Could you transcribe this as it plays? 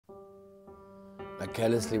I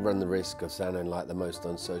carelessly run the risk of sounding like the most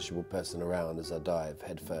unsociable person around as I dive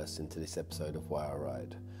headfirst into this episode of Why I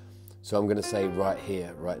Ride. So I'm going to say right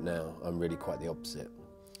here, right now, I'm really quite the opposite.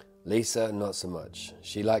 Lisa, not so much.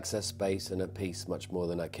 She likes her space and her peace much more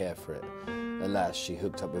than I care for it. Alas, she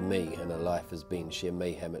hooked up with me and her life has been sheer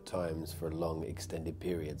mayhem at times for long extended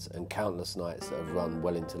periods and countless nights that have run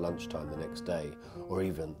well into lunchtime the next day or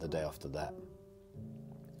even the day after that.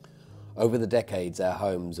 Over the decades, our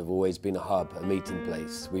homes have always been a hub, a meeting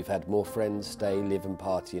place. We've had more friends stay, live and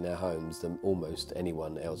party in our homes than almost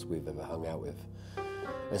anyone else we've ever hung out with.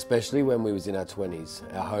 Especially when we was in our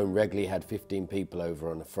 20s, our home regularly had 15 people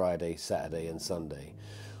over on a Friday, Saturday and Sunday.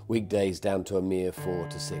 Weekdays down to a mere 4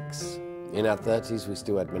 to 6. In our 30s, we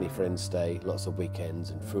still had many friends stay, lots of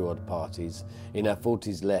weekends and through odd parties. In our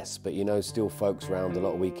 40s, less, but still folks round a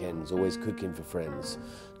lot of weekends, always cooking for friends.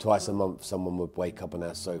 Twice a month, someone would wake up on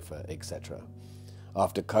our sofa, etc.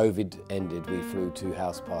 After COVID ended, we threw 2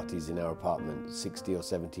 house parties in our apartment, 60 or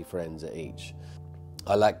 70 friends at each.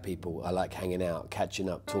 I like people, I like hanging out, catching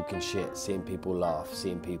up, talking shit, seeing people laugh,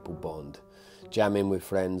 seeing people bond. Jamming with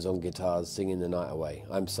friends on guitars, singing the night away.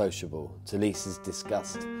 I'm sociable. To Lisa's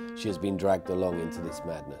disgust, she has been dragged along into this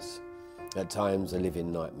madness. At times, a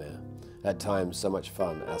living nightmare. At times, so much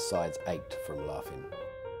fun, our sides ached from laughing.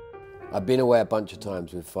 I've been away a bunch of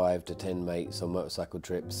times with 5 to 10 mates on motorcycle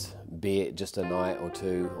trips, be it just a night or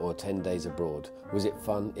 2 or 10 days abroad. Was it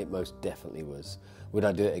fun? It most definitely was. Would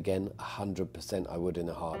I do it again? 100% I would in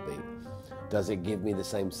a heartbeat. Does it give me the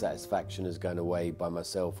same satisfaction as going away by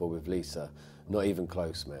myself or with Lisa? Not even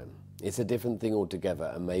close, man. It's a different thing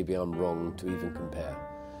altogether, and maybe I'm wrong to even compare.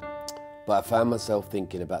 But I found myself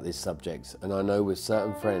thinking about this subject, and I know with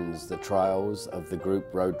certain friends the trials of the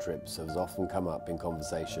group road trips has often come up in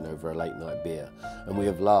conversation over a late night beer, and we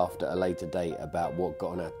have laughed at a later date about what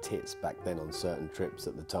got on our tits back then on certain trips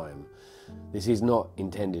at the time. This is not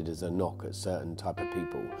intended as a knock at certain type of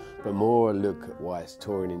people, but more a look at why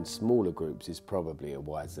touring in smaller groups is probably a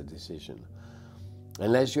wiser decision.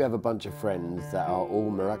 Unless you have a bunch of friends that are all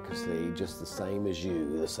miraculously just the same as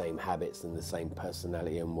you, the same habits and the same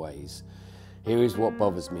personality and ways. Here is what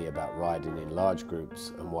bothers me about riding in large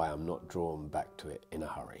groups and why I'm not drawn back to it in a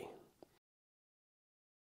hurry.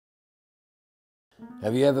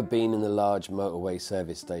 Have you ever been in the large motorway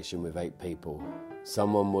service station with 8 people?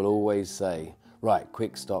 Someone will always say, right,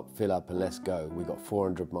 quick stop, fill up and let's go. We got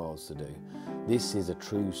 400 miles to do. This is a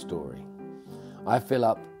true story. I fill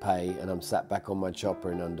up, pay, and I'm sat back on my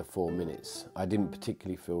chopper in under 4 minutes. I didn't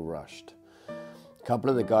particularly feel rushed. A couple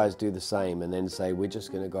of the guys do the same and then say, we're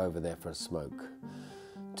just going to go over there for a smoke.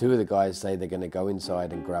 2 of the guys say they're going to go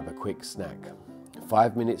inside and grab a quick snack.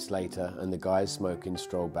 5 minutes later, and the guys smoking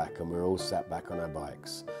stroll back and we're all sat back on our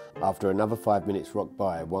bikes. After another 5 minutes rock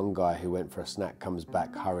by, one guy who went for a snack comes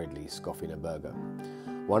back hurriedly, scoffing a burger.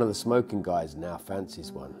 One of the smoking guys now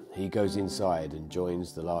fancies one. He goes inside and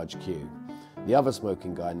joins the large queue. The other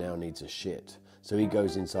smoking guy now needs a shit, so he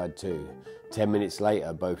goes inside too. 10 minutes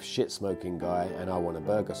later, both shit smoking guy and I want a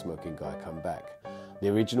burger smoking guy come back. The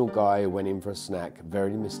original guy who went in for a snack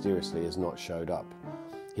very mysteriously has not showed up.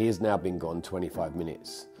 He has now been gone 25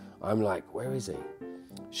 minutes. I'm like, where is he?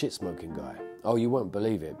 Shit smoking guy. Oh, you won't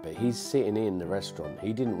believe it, but he's sitting in the restaurant.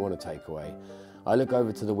 He didn't want to take away. I look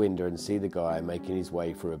over to the window and see the guy making his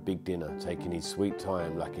way through a big dinner, taking his sweet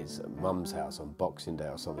time like it's at mum's house on Boxing Day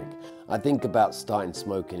or something. I think about starting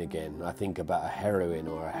smoking again. I think about a heroin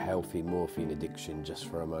or a healthy morphine addiction just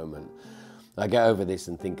for a moment. I get over this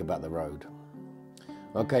and think about the road.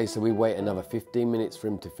 Okay, so we wait another 15 minutes for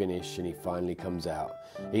him to finish and he finally comes out.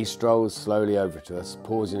 He strolls slowly over to us,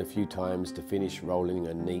 pausing a few times to finish rolling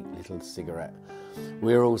a neat little cigarette.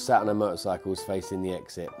 We're all sat on our motorcycles facing the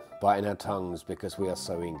exit, biting our tongues because we are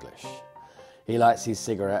so English. He lights his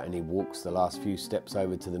cigarette and he walks the last few steps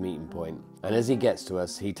over to the meeting point. And as he gets to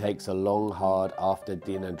us, he takes a long, hard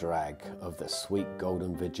after-dinner drag of the sweet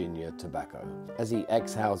golden Virginia tobacco. As he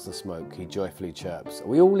exhales the smoke, he joyfully chirps, "Are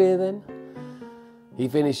we all here then?" He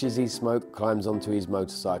finishes his smoke, climbs onto his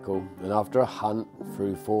motorcycle, and after a hunt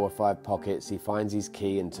through 4 or 5 pockets, he finds his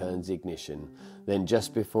key and turns the ignition. Then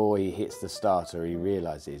just before he hits the starter, he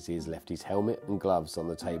realises he has left his helmet and gloves on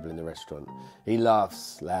the table in the restaurant. He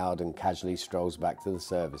laughs loud and casually strolls back to the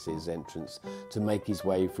services entrance to make his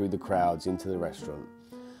way through the crowds into the restaurant.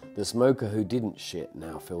 The smoker who didn't shit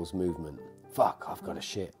now feels movement. Fuck, I've got to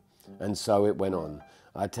shit. And so it went on.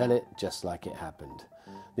 I tell it just like it happened.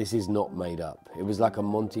 This is not made up. It was like a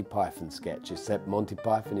Monty Python sketch, except Monty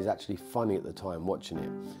Python is actually funny at the time watching it.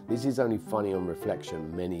 This is only funny on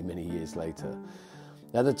reflection many, many years later.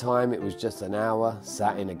 At the time, it was just an hour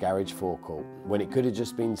sat in a garage forecourt, when it could have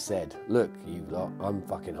just been said, look, you lot, I'm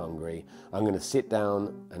fucking hungry. I'm going to sit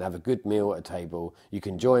down and have a good meal at a table. You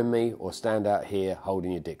can join me or stand out here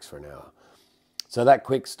holding your dicks for an hour. So that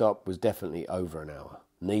quick stop was definitely over an hour.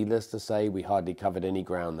 Needless to say, we hardly covered any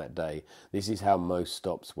ground that day. This is how most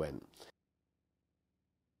stops went.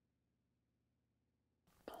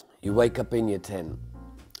 You wake up in your tent.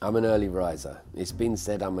 I'm an early riser. It's been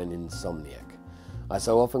said I'm an insomniac. I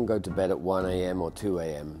so often go to bed at 1 a.m. or 2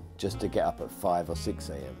 a.m. just to get up at 5 or 6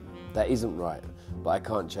 a.m. That isn't right, but I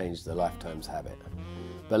can't change the lifetime's habit.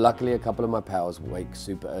 But luckily a couple of my pals wake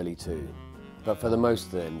super early too. But for the most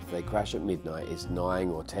of them, if they crash at midnight, it's 9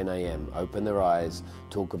 or 10 a.m, open their eyes,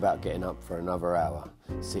 talk about getting up for another hour,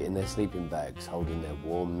 sit in their sleeping bags, holding their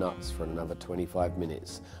warm nuts for another 25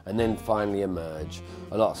 minutes, and then finally emerge,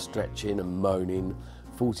 a lot of stretching and moaning,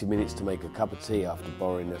 40 minutes to make a cup of tea after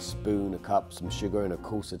borrowing a spoon, a cup, some sugar and a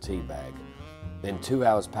coarser tea bag. Then 2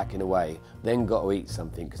 hours packing away, then got to eat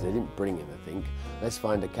something because they didn't bring anything. Let's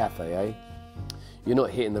find a cafe, eh? You're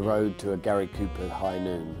not hitting the road to a Gary Cooper high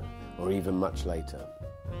noon, or even much later.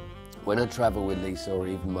 When I travel with Lisa or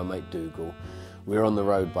even my mate Dougal, we're on the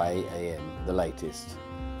road by 8 a.m, the latest.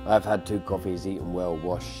 I've had 2 coffees, eaten well,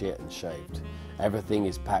 washed shit and shaved. Everything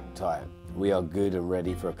is packed tight. We are good and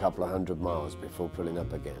ready for a couple of 100 miles before pulling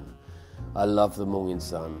up again. I love the morning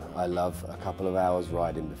sun. I love a couple of hours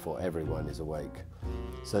riding before everyone is awake.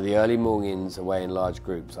 So the early mornings away in large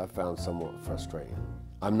groups I found somewhat frustrating.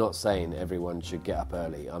 I'm not saying everyone should get up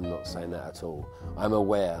early. I'm not saying that at all. I'm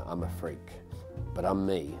aware I'm a freak. But I'm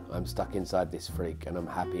me. I'm stuck inside this freak and I'm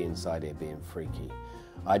happy inside here being freaky.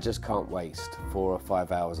 I just can't waste 4 or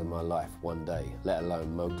 5 hours of my life one day, let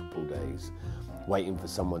alone multiple days, waiting for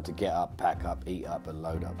someone to get up, pack up, eat up and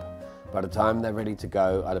load up. By the time they're ready to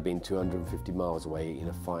go, I'd have been 250 miles away eating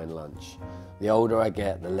a fine lunch. The older I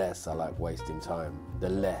get, the less I like wasting time. The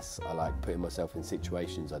less I like putting myself in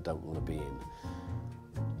situations I don't want to be in.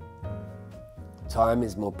 Time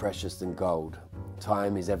is more precious than gold.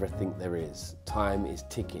 Time is everything there is. Time is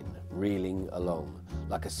ticking, reeling along,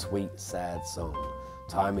 like a sweet, sad song.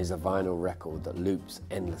 Time is a vinyl record that loops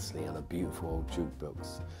endlessly on a beautiful old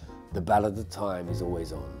jukebox. The ballad of time is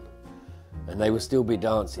always on. And they will still be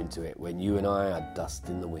dancing to it when you and I are dust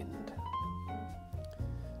in the wind.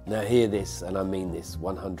 Now hear this, and I mean this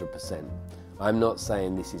 100%. I'm not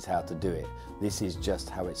saying this is how to do it. This is just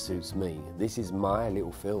how it suits me. This is my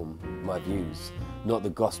little film, my views, not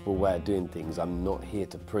the gospel way of doing things. I'm not here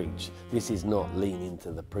to preach. This is not lean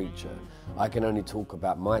into the preacher. I can only talk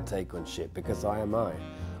about my take on shit because I am I.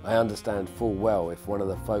 I understand full well if one of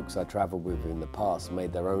the folks I travelled with in the past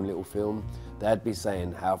made their own little film, they'd be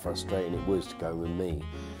saying how frustrating it was to go with me.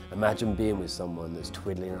 Imagine being with someone that's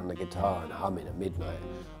twiddling on the guitar and humming at midnight,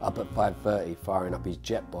 up at 5:30 firing up his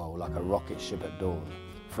jet boil like a rocket ship at dawn,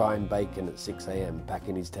 frying bacon at 6 a.m,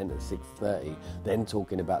 packing his tent at 6:30, then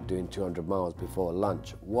talking about doing 200 miles before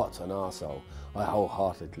lunch. What an arsehole. I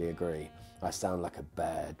wholeheartedly agree. I sound like a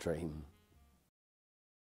bad dream.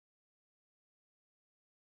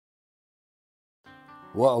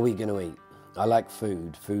 What are we going to eat? I like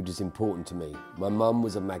food. Food is important to me. My mum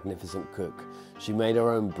was a magnificent cook. She made her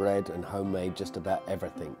own bread and homemade just about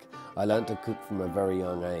everything. I learnt to cook from a very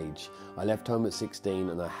young age. I left home at 16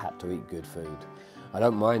 and I had to eat good food. I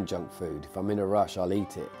don't mind junk food. If I'm in a rush, I'll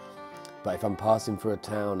eat it. But if I'm passing through a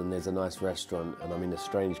town and there's a nice restaurant and I'm in a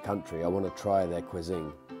strange country, I want to try their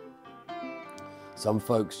cuisine. Some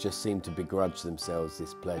folks just seem to begrudge themselves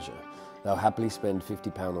this pleasure. They'll happily spend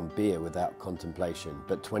 £50 on beer without contemplation,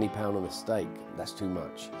 but £20 on a steak, that's too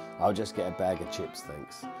much. I'll just get a bag of chips,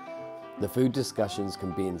 thanks. The food discussions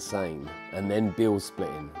can be insane, and then bill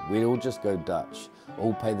splitting. We'd all just go Dutch,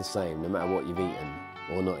 all pay the same no matter what you've eaten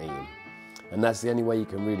or not eaten. And that's the only way you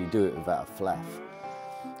can really do it without a flaff.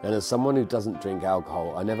 And as someone who doesn't drink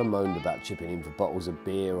alcohol, I never moaned about chipping in for bottles of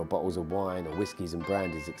beer or bottles of wine or whiskies and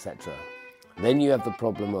brandies, etc. Then you have the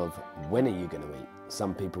problem of, when are you going to eat?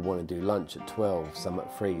 Some people want to do lunch at 12, some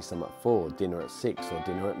at 3, some at 4, dinner at 6 or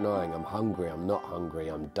dinner at 9. I'm hungry, I'm not hungry,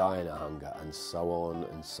 I'm dying of hunger, and so on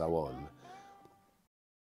and so on.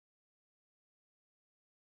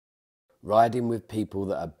 Riding with people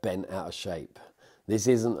that are bent out of shape. This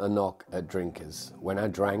isn't a knock at drinkers. When I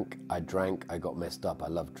drank, I got messed up. I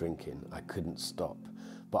loved drinking. I couldn't stop.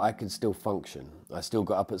 But I could still function. I still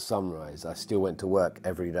got up at sunrise. I still went to work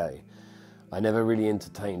every day. I never really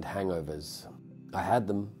entertained hangovers. I had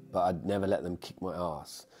them, but I'd never let them kick my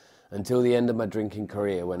ass. Until the end of my drinking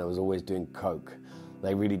career, when I was always doing coke,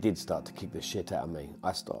 they really did start to kick the shit out of me.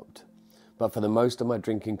 I stopped. But for the most of my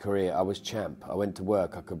drinking career, I was champ. I went to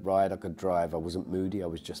work, I could ride, I could drive, I wasn't moody, I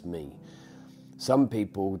was just me. Some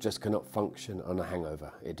people just cannot function on a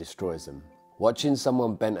hangover. It destroys them. Watching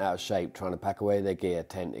someone bent out of shape trying to pack away their gear,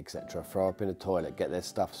 tent, etc., throw up in a toilet, get their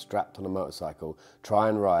stuff strapped on a motorcycle, try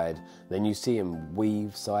and ride, then you see them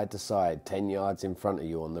weave side to side 10 yards in front of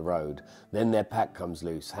you on the road, then their pack comes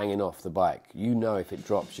loose, hanging off the bike. You know if it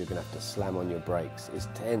drops you're going to have to slam on your brakes. It's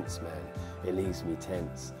tense, man. It leaves me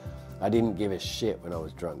tense. I didn't give a shit when I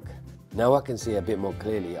was drunk. Now I can see a bit more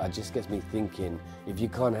clearly. It just gets me thinking, if you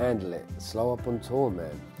can't handle it, slow up on tour,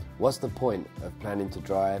 man. What's the point of planning to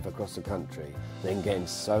drive across the country, then getting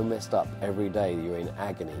so messed up every day you're in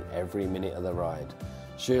agony every minute of the ride?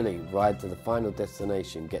 Surely ride to the final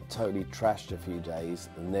destination, get totally trashed a few days,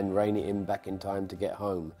 and then rein it in back in time to get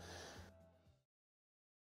home.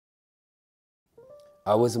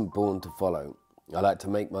 I wasn't born to follow. I like to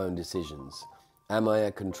make my own decisions. Am I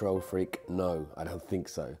a control freak? No, I don't think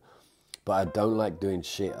so. But I don't like doing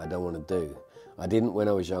shit I don't want to do. I didn't when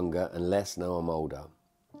I was younger, and less now I'm older.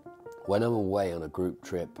 When I'm away on a group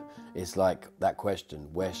trip, it's like that question,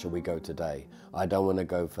 where shall we go today? I don't want to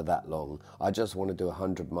go for that long. I just want to do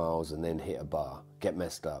 100 miles and then hit a bar, get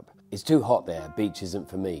messed up. It's too hot there, beach isn't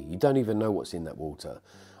for me. You don't even know what's in that water.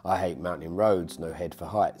 I hate mountain roads, no head for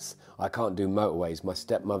heights. I can't do motorways. My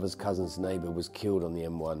stepmother's cousin's neighbour was killed on the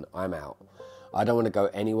M1. I'm out. I don't want to go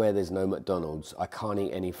anywhere there's no McDonald's. I can't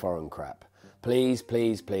eat any foreign crap. Please,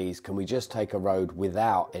 please, please, can we just take a road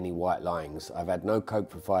without any white lines? I've had no coke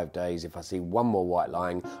for 5 days. If I see one more white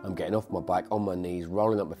line, I'm getting off my bike on my knees,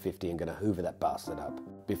 rolling up my 50 and going to hoover that bastard up.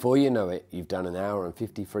 Before you know it, you've done an hour and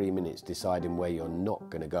 53 minutes deciding where you're not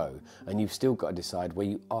going to go, and you've still got to decide where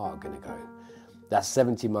you are going to go. That's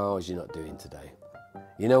 70 miles you're not doing today.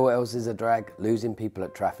 You know what else is a drag? Losing people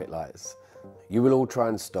at traffic lights. You will all try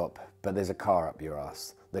and stop, but there's a car up your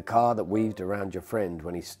ass. The car that weaved around your friend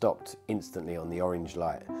when he stopped instantly on the orange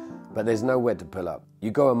light. But there's nowhere to pull up. You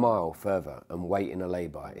go a mile further and wait in a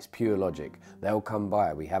lay-by. It's pure logic. They'll come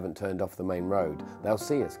by. We haven't turned off the main road. They'll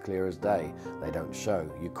see us clear as day. They don't show.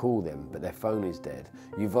 You call them, but their phone is dead.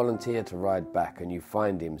 You volunteer to ride back and you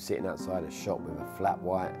find him sitting outside a shop with a flat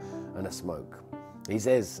white and a smoke. He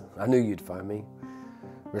says, I knew you'd find me.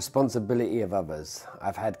 Responsibility of others.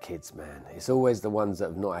 I've had kids, man. It's always the ones that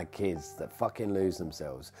have not had kids that fucking lose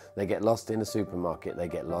themselves. They get lost in a supermarket, they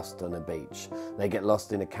get lost on a beach, they get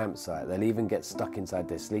lost in a campsite, they'll even get stuck inside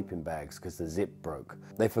their sleeping bags because the zip broke.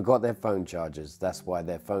 They forgot their phone chargers, that's why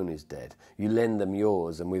their phone is dead. You lend them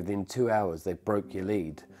yours and within 2 hours they broke your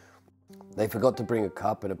lead. They forgot to bring a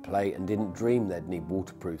cup and a plate and didn't dream they'd need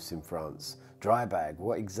waterproofs in France. Dry bag,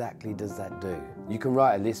 what exactly does that do? You can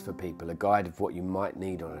write a list for people, a guide of what you might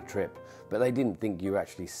need on a trip, but they didn't think you were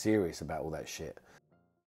actually serious about all that shit.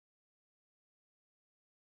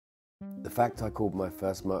 The fact I called my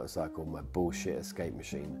first motorcycle my bullshit escape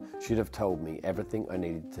machine should have told me everything I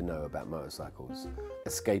needed to know about motorcycles.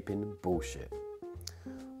 Escaping bullshit.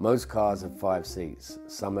 Most cars have 5 seats,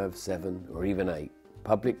 some have 7 or even 8.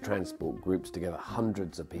 Public transport groups together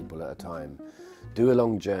hundreds of people at a time. Do a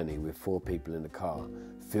long journey with 4 people in the car.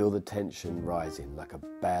 Feel the tension rising like a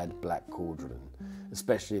bad black cauldron,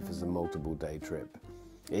 especially if it's a multiple day trip.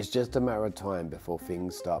 It's just a matter of time before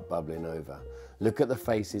things start bubbling over. Look at the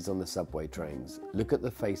faces on the subway trains. Look at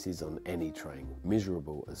the faces on any train.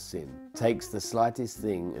 Miserable as sin. Takes the slightest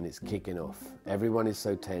thing and it's kicking off. Everyone is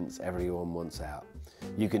so tense, everyone wants out.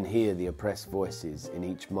 You can hear the oppressed voices in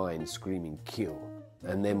each mind screaming, kill.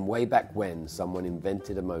 And then way back when someone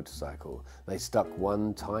invented a motorcycle, they stuck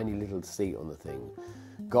one tiny little seat on the thing,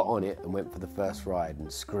 got on it and went for the first ride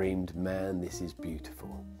and screamed, man, this is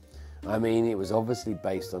beautiful. I mean, it was obviously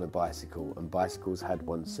based on a bicycle and bicycles had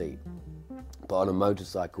 1 seat. But on a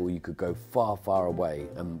motorcycle you could go far, far away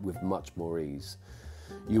and with much more ease.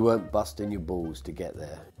 You weren't busting your balls to get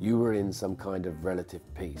there. You were in some kind of relative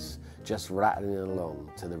peace, just rattling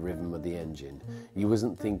along to the rhythm of the engine. You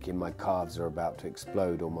wasn't thinking my calves are about to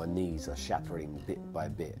explode or my knees are shattering bit by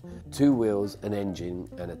bit. 2 wheels, an engine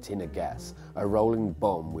and a tin of gas, a rolling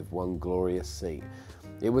bomb with 1 glorious seat.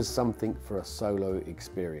 It was something for a solo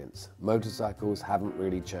experience. Motorcycles haven't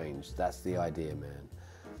really changed, that's the idea, man.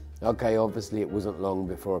 Okay, obviously it wasn't long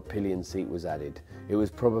before a pillion seat was added. It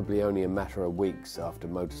was probably only a matter of weeks after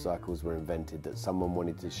motorcycles were invented that someone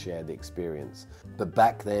wanted to share the experience. But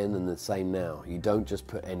back then and the same now, you don't just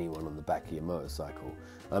put anyone on the back of your motorcycle.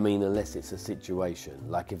 I mean, unless it's a situation,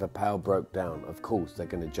 like if a pal broke down, of course they're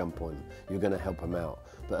going to jump on, you're going to help them out.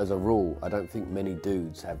 But as a rule, I don't think many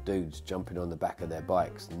dudes have dudes jumping on the back of their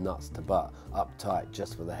bikes, nuts to butt, uptight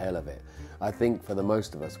just for the hell of it. I think for the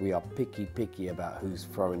most of us, we are picky about who's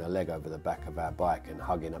throwing a leg over the back of our bike and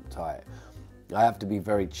hugging up tight. I have to be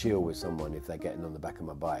very chill with someone if they're getting on the back of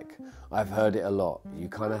my bike. I've heard it a lot. You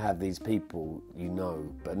kind of have these people you know,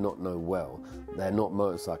 but not know well. They're not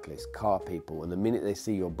motorcyclists, car people, and the minute they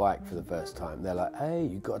see your bike for the first time, they're like, hey,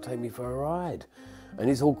 you got to take me for a ride. And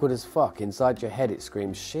it's awkward as fuck. Inside your head it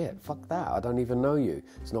screams, shit, fuck that, I don't even know you.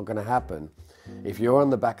 It's not going to happen. If you're on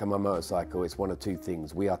the back of my motorcycle, it's one of two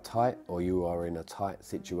things. We are tight or you are in a tight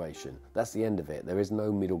situation. That's the end of it. There is no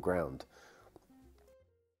middle ground.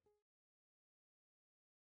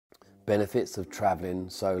 Benefits of travelling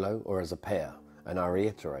solo or as a pair. And I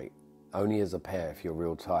reiterate, only as a pair if you're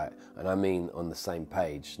real tight. And I mean on the same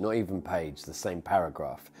page, not even page, the same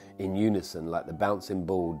paragraph. In unison, like the bouncing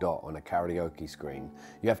ball dot on a karaoke screen.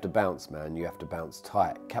 You have to bounce, man, you have to bounce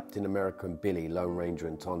tight. Captain America and Billy, Lone Ranger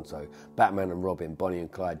and Tonto, Batman and Robin, Bonnie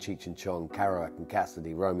and Clyde, Cheech and Chong, Kerouac and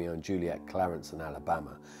Cassidy, Romeo and Juliet, Clarence and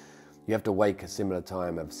Alabama. You have to wake a similar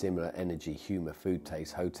time, have similar energy, humour, food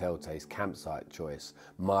taste, hotel taste, campsite choice,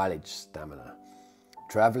 mileage, stamina.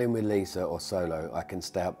 Travelling with Lisa or solo, I can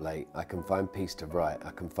stay up late, I can find peace to write,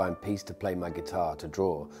 I can find peace to play my guitar, to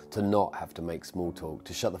draw, to not have to make small talk,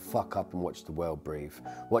 to shut the fuck up and watch the world breathe.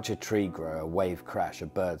 Watch a tree grow, a wave crash, a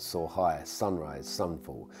bird soar high, sunrise,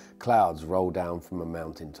 sunfall, clouds roll down from a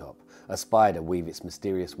mountaintop, a spider weave its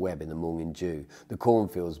mysterious web in the morning dew, the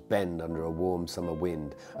cornfields bend under a warm summer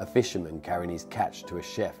wind, a fisherman carrying his catch to a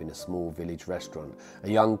chef in a small village restaurant, a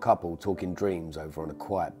young couple talking dreams over on a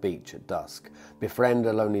quiet beach at dusk, befriend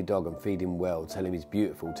a lonely dog and feed him well, tell him he's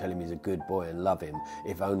beautiful, tell him he's a good boy and love him,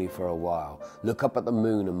 if only for a while. Look up at the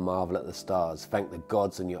moon and marvel at the stars, thank the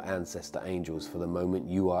gods and your ancestor angels for the moment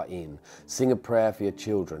you are in. Sing a prayer for your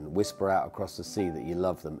children, whisper out across the sea that you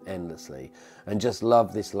love them endlessly. And just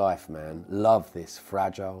love this life, man. Love this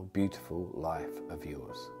fragile, beautiful life of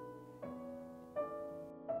yours.